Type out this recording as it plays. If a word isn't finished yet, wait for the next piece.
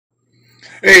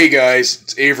Hey guys,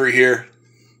 it's Avery here,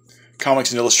 Comics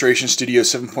and Illustration Studio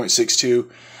 7.62.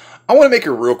 I want to make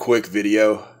a real quick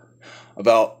video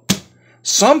about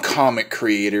some comic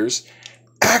creators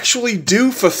actually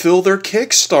do fulfill their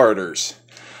Kickstarters.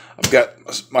 I've got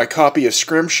my copy of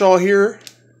Scrimshaw here,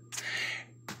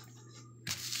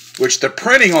 which the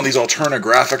printing on these alternate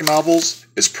graphic novels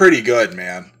is pretty good,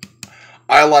 man.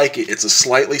 I like it. It's a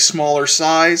slightly smaller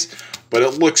size, but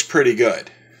it looks pretty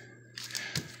good.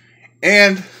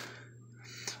 And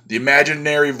The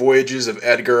Imaginary Voyages of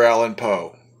Edgar Allan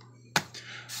Poe,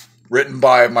 written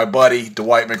by my buddy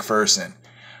Dwight McPherson.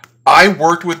 I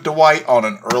worked with Dwight on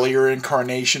an earlier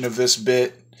incarnation of this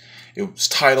bit. It was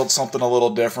titled something a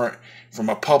little different from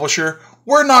a publisher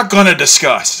we're not going to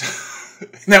discuss.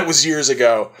 That was years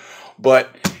ago.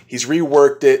 But he's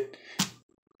reworked it,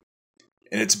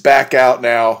 and it's back out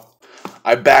now.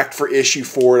 I backed for issue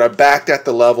 4. I backed at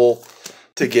the level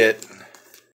to get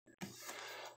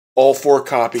all 4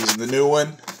 copies. The new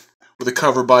one with a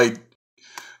cover by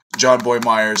John Boy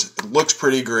Myers. It looks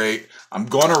pretty great. I'm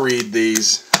going to read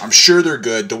these. I'm sure they're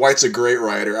good. Dwight's a great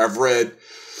writer. I've read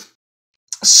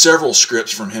several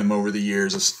scripts from him over the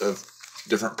years of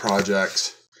different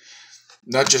projects.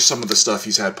 Not just some of the stuff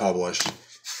he's had published.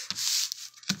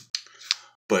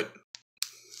 But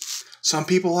some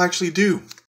people actually do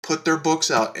put their books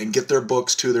out and get their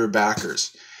books to their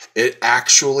backers. It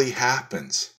actually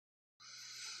happens.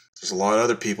 There's a lot of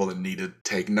other people that need to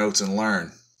take notes and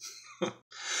learn.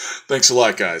 Thanks a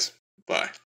lot, guys.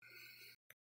 Bye.